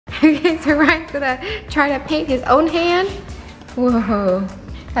Okay, so Ryan's gonna try to paint his own hand. Whoa,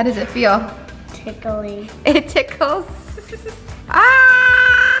 how does it feel? Tickly. It tickles.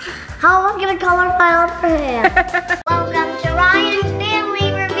 Ah! How am I gonna color my own hand? Welcome to Ryan's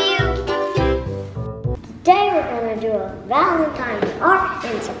Family Review. Today we're gonna do a Valentine's art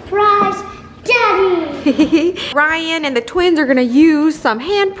and surprise Daddy. Ryan and the twins are gonna use some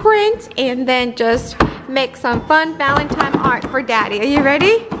handprints and then just make some fun Valentine art for Daddy. Are you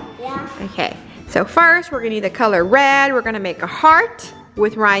ready? Yeah. Okay, so first we're gonna need the color red. We're gonna make a heart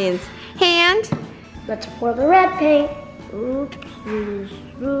with Ryan's hand. Let's pour the red paint. Oops.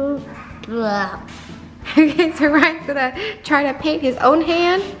 Blah. Okay, so Ryan's gonna try to paint his own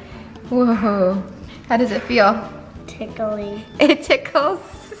hand. Whoa, how does it feel? Tickly. It tickles.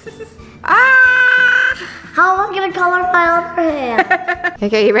 Ah! How am I gonna color my own hand?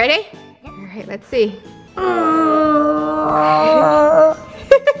 Okay, you ready? All right, let's see. Whoa.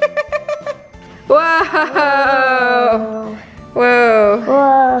 Whoa! Whoa!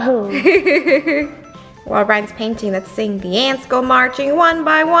 Whoa. While Ryan's painting, let's sing "The ants go marching one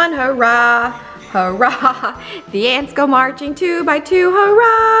by one, hurrah, hurrah! The ants go marching two by two,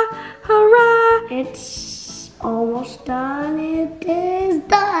 hurrah, hurrah!" It's almost done. It is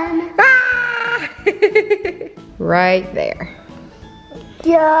done. Ah! Right there.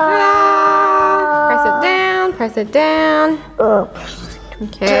 Yeah. Ah! Press it down, press it down. Oops.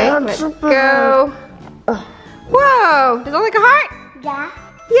 Okay, let's go. Whoa, does it look like a heart? Yeah.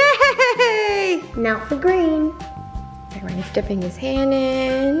 Yay! Now for green. Ryan's dipping his hand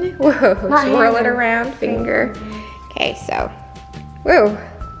in. Whoa, swirl it around, finger. Okay, so, whoa.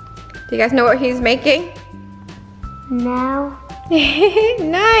 Do you guys know what he's making? Now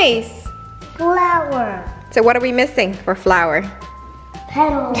Nice. flower. So what are we missing for flower?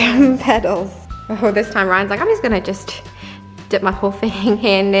 Petals. Petals. Oh, this time Ryan's like, I'm just gonna just dip my whole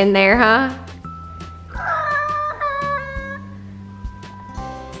hand in there, huh?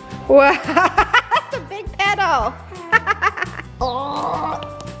 Wow, that's a big petal. Ah,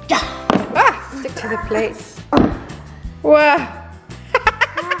 stick to the plate. Whoa.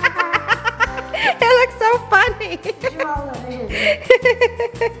 It looks so funny.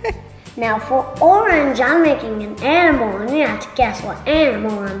 Now for orange, I'm making an animal, and you have to guess what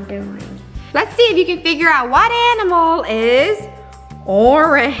animal I'm doing. Let's see if you can figure out what animal is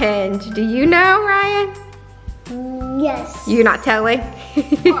orange. Do you know, Ryan? Yes. You're not telling?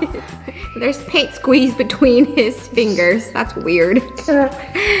 There's paint squeezed between his fingers. That's weird.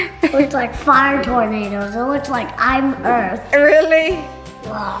 It looks like fire tornadoes. It looks like I'm Earth. Really?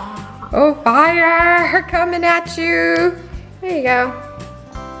 Wow. Oh, fire coming at you. There you go.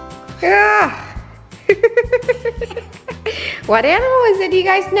 Ah. What animal is it? Do you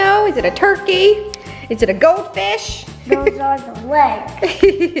guys know? Is it a turkey? Is it a goldfish? Those are the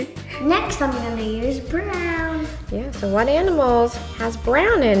legs. Next, I'm gonna use brown. Yeah, so what animals has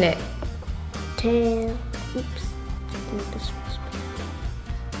brown in it? Tail. Oops.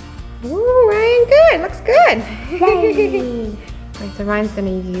 Ooh, Ryan, good. Looks good. Yay. Right, so Ryan's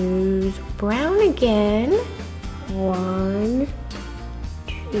gonna use brown again. 1,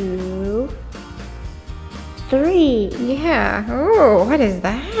 2, 3. yeah. Oh, what is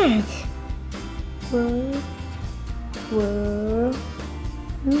that? Whoa. Whoa.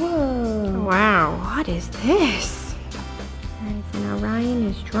 Whoa. Wow, what is this? Alright, so now Ryan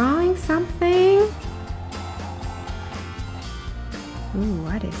is drawing something. Ooh,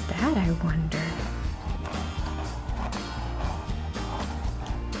 what is that, I wonder?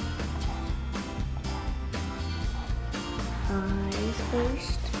 Eyes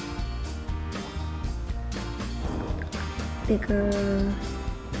first. Bigger.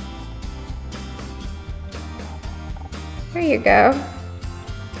 There you go.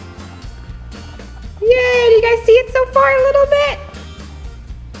 Yay, do you guys see it so far a little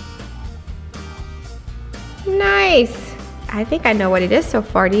bit? Nice. I think I know what it is so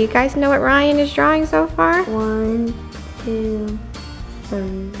far. Do you guys know what Ryan is drawing so far? 1, 2,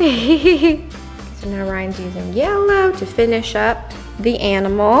 3. So now Ryan's using yellow to finish up the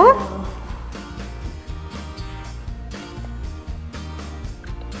animal.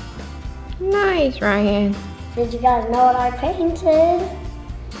 Nice, Ryan. Did you guys know what I painted?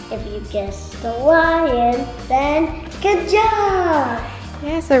 If you guessed the lion, then good job!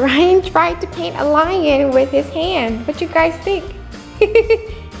 Yeah, so Ryan tried to paint a lion with his hand. What you guys think?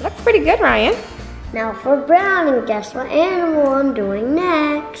 Looks pretty good, Ryan. Now for brown, and guess what animal I'm doing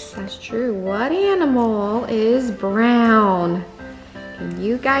next? That's true. What animal is brown? Can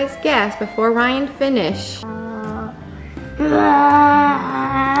you guys guess before Ryan finish?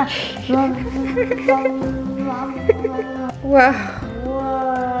 Whoa.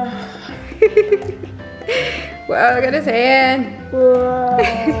 Whoa. Whoa, look at his hand. Whoa.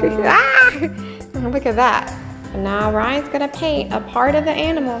 Ah! Look at that. And now Ryan's gonna paint a part of the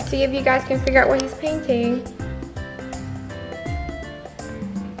animal. See if you guys can figure out what he's painting.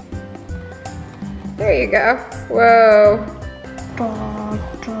 There you go. Whoa.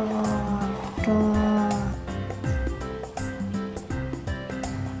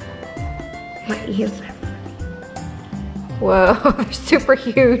 My ears are... Whoa, they're super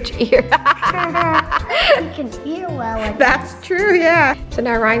huge ears. You can hear well. That's true, yeah. So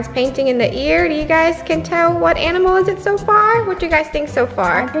now Ryan's painting in the ear. Do you guys can tell what animal is it so far? What do you guys think so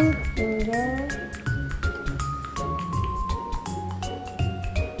far? I think finger.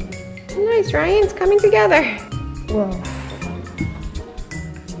 Nice, Ryan's coming together. Whoa.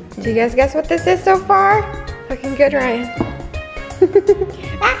 Do you guys guess what this is so far? Looking good, Ryan.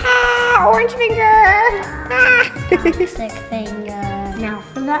 Ah, orange finger. Ah. Toxic finger. Now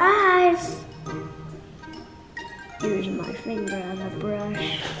for the eyes. Use my finger as a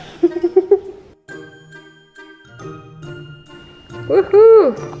brush.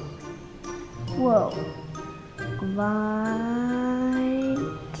 Woohoo! Whoa. Right.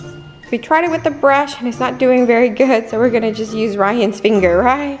 We tried it with the brush and it's not doing very good, so we're gonna just use Ryan's finger,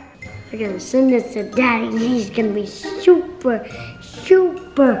 right? We're gonna send this to Daddy and he's gonna be super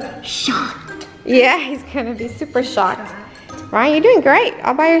shocked. Yeah, he's gonna be super shocked. Ryan, you're doing great,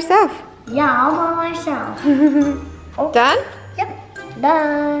 all by yourself. Yeah, all by myself. Done? Yep,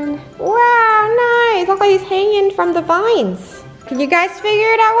 done. Wow, nice. Looks like he's hanging from the vines. Can you guys figure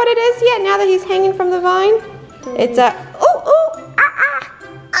it out what it is yet now that he's hanging from the vine? It's a, ooh, ooh, ah, ah.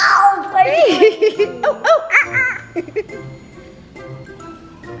 Ow, Ooh, ooh, ah, ah.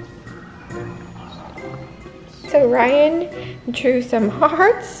 So Ryan drew some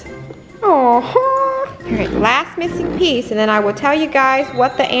hearts. Oh, all right, last missing piece, and then I will tell you guys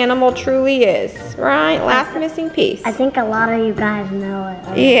what the animal truly is. Right, last missing piece. I think a lot of you guys know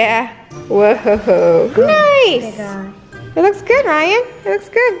it. Yeah. Whoa, nice. Big eye. It looks good, Ryan. It looks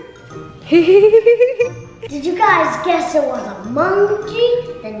good. Did you guys guess it was a monkey?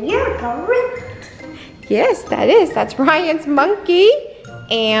 Then you're correct. Yes, that is. That's Ryan's monkey.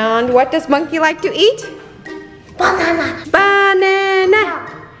 And what does monkey like to eat? Banana. Banana.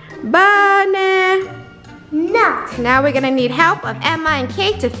 Banana. No. Now we're gonna need help of Emma and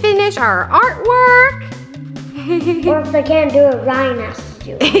Kate to finish our artwork. Or if they can't do it, Ryan has to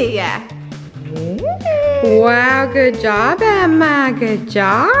do it. Yeah. Wow, good job, Emma. Good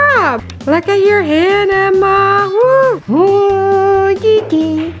job. Look at your hand, Emma. Woo. Woo, yee,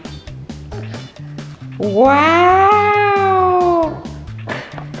 yee. Wow.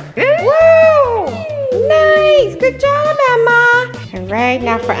 Woo. Nice. Good job, Emma. All right,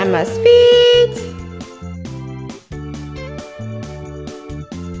 now for Emma's feet.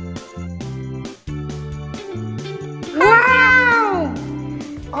 Wow.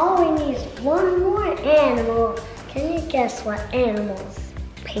 All we need is one more animal. Can you guess what animal's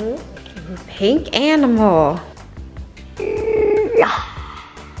pink? Pink animal.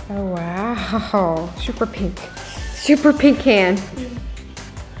 Oh wow, super pink. Super pink hand.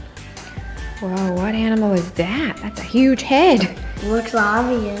 Whoa, what animal is that? That's a huge head. Looks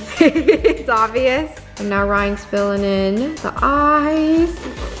obvious. It's obvious. And now Ryan's filling in the eyes.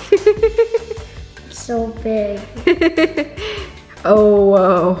 So big. Oh,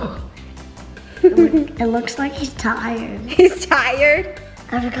 whoa. It looks like he's tired. He's tired.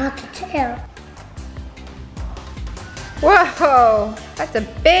 I forgot the tail. Whoa, that's a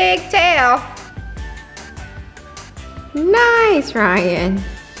big tail. Nice, Ryan.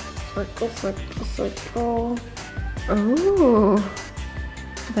 Circle, circle, circle. Oh,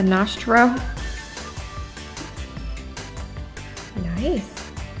 the nostril. Nice.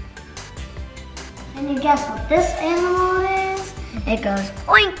 Can you guess what this animal is? It goes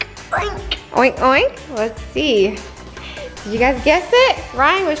oink, oink. Oink, oink. Let's see. Did you guys guess it?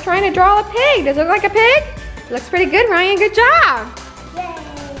 Ryan was trying to draw a pig. Does it look like a pig? Looks pretty good, Ryan. Good job. Yay!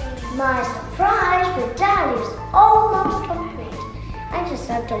 My surprise for Daddy is almost complete. I just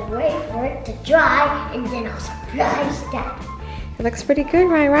have to wait for it to dry and then I'll surprise Daddy. It looks pretty good,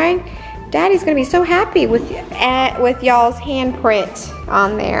 Ryan. Daddy's gonna be so happy with y'all's handprint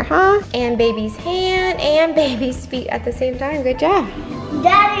on there, huh? And baby's hand and baby's feet at the same time. Good job.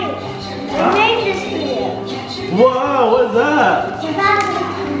 Daddy, I made this for you. Wow, what's that?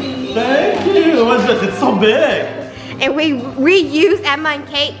 Thank you. What's this? It's so big. And we reused Emma and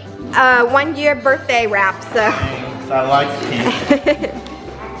Kate 1-year birthday wrap, so. I like pink.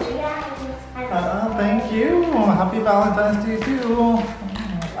 Thank you. Happy Valentine's to you too.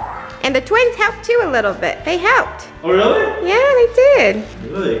 And the twins helped too a little bit. They helped. Oh, really? Yeah, they did.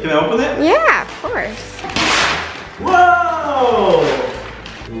 Really? Can I open it? Yeah, of course. Whoa!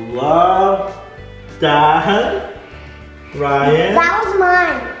 Love, Dad, Ryan. That was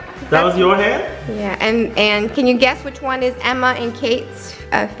mine. That was your hand? Yeah, and can you guess which one is Emma and Kate's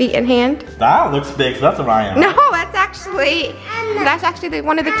feet and hand? That looks big, so that's a Ryan. No, that's actually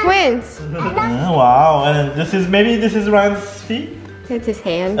one of the twins. Oh, wow, and maybe this is Ryan's feet? It's his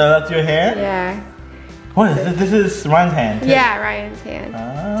hand. That's your hand? Yeah. What is this? This is Ryan's hand. Too. Yeah, Ryan's hand.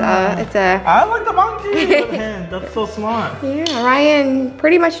 It's a. I like the monkey hand. That's so smart. Yeah, Ryan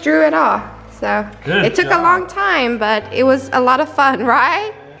pretty much drew it all. So Good it took job. a long time, but it was a lot of fun,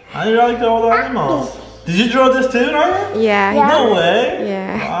 right? I like all the animals. Did you draw this too, Ryan? Yeah. No way.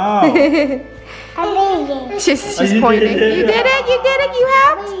 Yeah. Wow. Amazing. She's you pointing. did it. You did it. You did it. You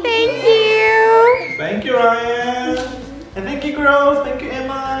helped. Thank you. Thank you, Ryan. And thank you, girls. Thank you,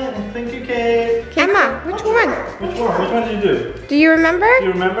 Emma. And thank you, Kate. Emma, which one? Which one? Which one did you do? Do you remember? Do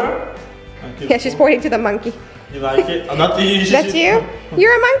you remember? Okay, Yeah, she's pointing to the monkey. You like it? Oh, not you. That's you?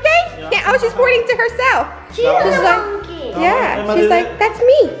 You're a monkey? Yeah. Oh, she's pointing to herself. She's That a was- monkey. Yeah. Emma She's did like, it? that's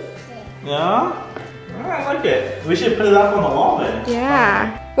me. Yeah? I like it. We should put it up on the wall then.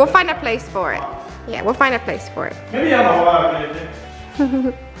 Yeah. We'll find a place for it. Yeah, we'll find a place for it. Maybe on the wall, maybe.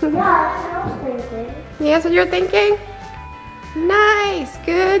 Yeah, that's what you're thinking? Nice.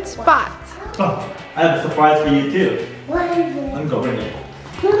 Good spot. Oh, I have a surprise for you too. What is it? I'm going to bring it.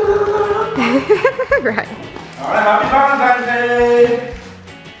 Right. Alright, happy Valentine's Day!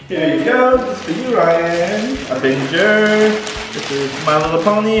 Here you go, this is for you, Ryan. Avenger. This is My Little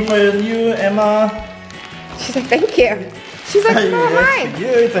Pony for you, Emma. She's like, thank you. She's like, Hey, oh, it's mine. for you,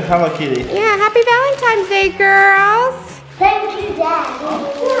 it's a Hello Kitty. Yeah, happy Valentine's Day, girls. Thank you, Daddy.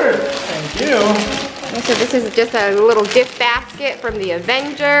 Of course, thank you. So this is just a little gift basket from the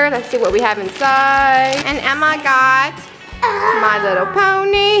Avenger. Let's see what we have inside. And Emma got My Little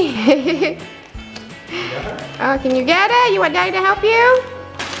Pony. Oh, can you get it? You want Daddy to help you?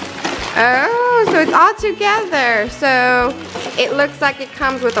 Oh, so it's all together. So it looks like it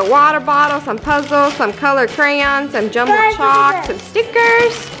comes with a water bottle, some puzzles, some colored crayons, some jumbo chalk, some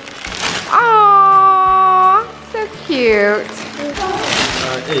stickers. Aww, so cute.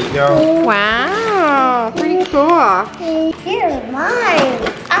 There you go. Wow, pretty cool. Here's mine.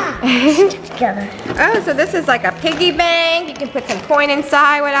 Stick together. Oh, so this is like a piggy bank. You can put some coin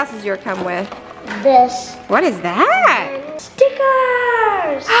inside. What else does yours come with? This. What is that?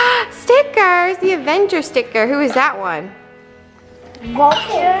 Stickers. Stickers, the Avenger sticker. Who is that one?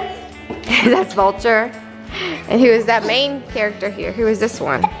 Vulture. That's Vulture. And who is that main character here? Who is this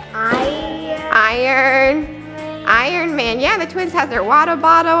one? Iron Man. Yeah, the twins have their water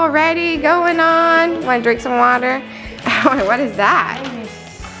bottle already going on. Want to drink some water? What is that?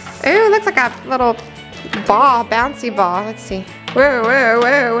 Ooh, it looks like a little ball, bouncy ball. Let's see. Whoa, whoa,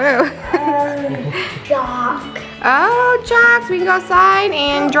 whoa, whoa. Chalk. Oh, chalks. We can go outside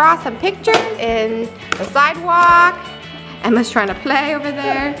and draw some pictures in the sidewalk. Emma's trying to play over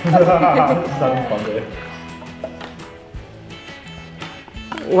there.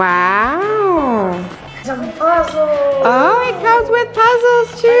 Wow. Some puzzles. Oh, it comes with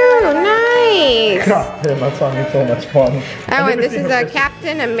puzzles too. Nice. God, that song is so much fun. Oh, and this is a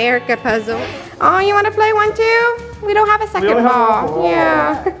Captain America puzzle. Oh, you want to play one too? We don't have a second ball.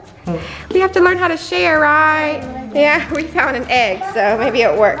 Yeah. We have to learn how to share, right? Yeah, we found an egg, so maybe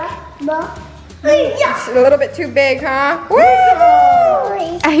it'll work. It's a little bit too big, huh? Woo!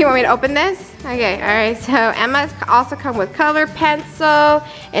 You want me to open this? Okay, alright, so Emma's also come with color pencil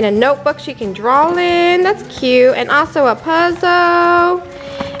and a notebook she can draw in. That's cute. And also a puzzle.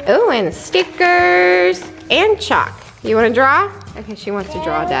 Oh, and stickers and chalk. You want to draw? Okay, she wants to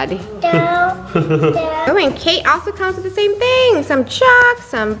draw, Daddy. Oh, and Kate also comes with the same thing. Some chalk,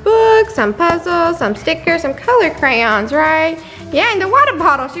 some books, some puzzles, some stickers, some color crayons, right? Yeah, and the water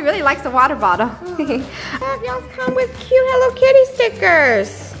bottle. She really likes the water bottle. Y'all come with cute Hello Kitty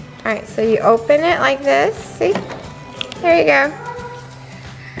stickers. All right, so you open it like this. See? There you go.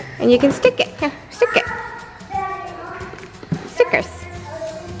 And you can stick it. Here, stick it. Stickers.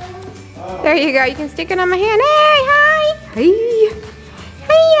 There you go. You can stick it on my hand. Hey, hi. Hey.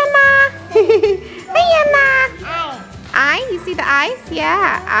 Hey, Emma. Hey, Emma. Eye? You see the eyes?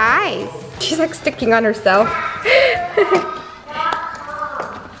 Yeah, eyes. She's like sticking on herself.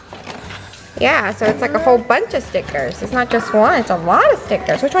 Yeah, so it's like a whole bunch of stickers. It's not just one, it's a lot of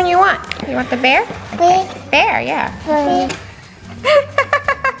stickers. Which one you want? You want the bear? Okay. Bear, yeah.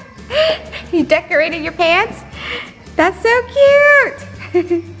 You decorated your pants? That's so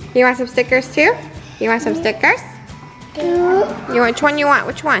cute. You want some stickers too? You want some stickers? Which one you want?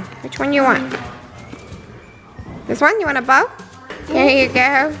 Which one? Which one you want? This one? You want a bow? There you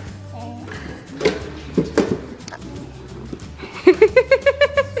go.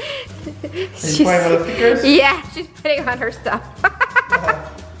 She's playing with the stickers? Yeah, she's putting on her stuff.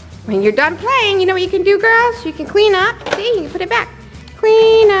 When you're done playing, you know what you can do, girls? You can clean up. See, you can put it back.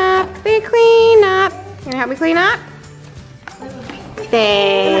 Clean up, big clean up. Can you help me clean up?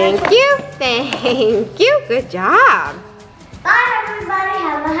 Thank you, thank you. Good job. Bye, everybody.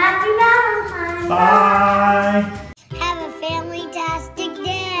 Have a happy Valentine. Bye.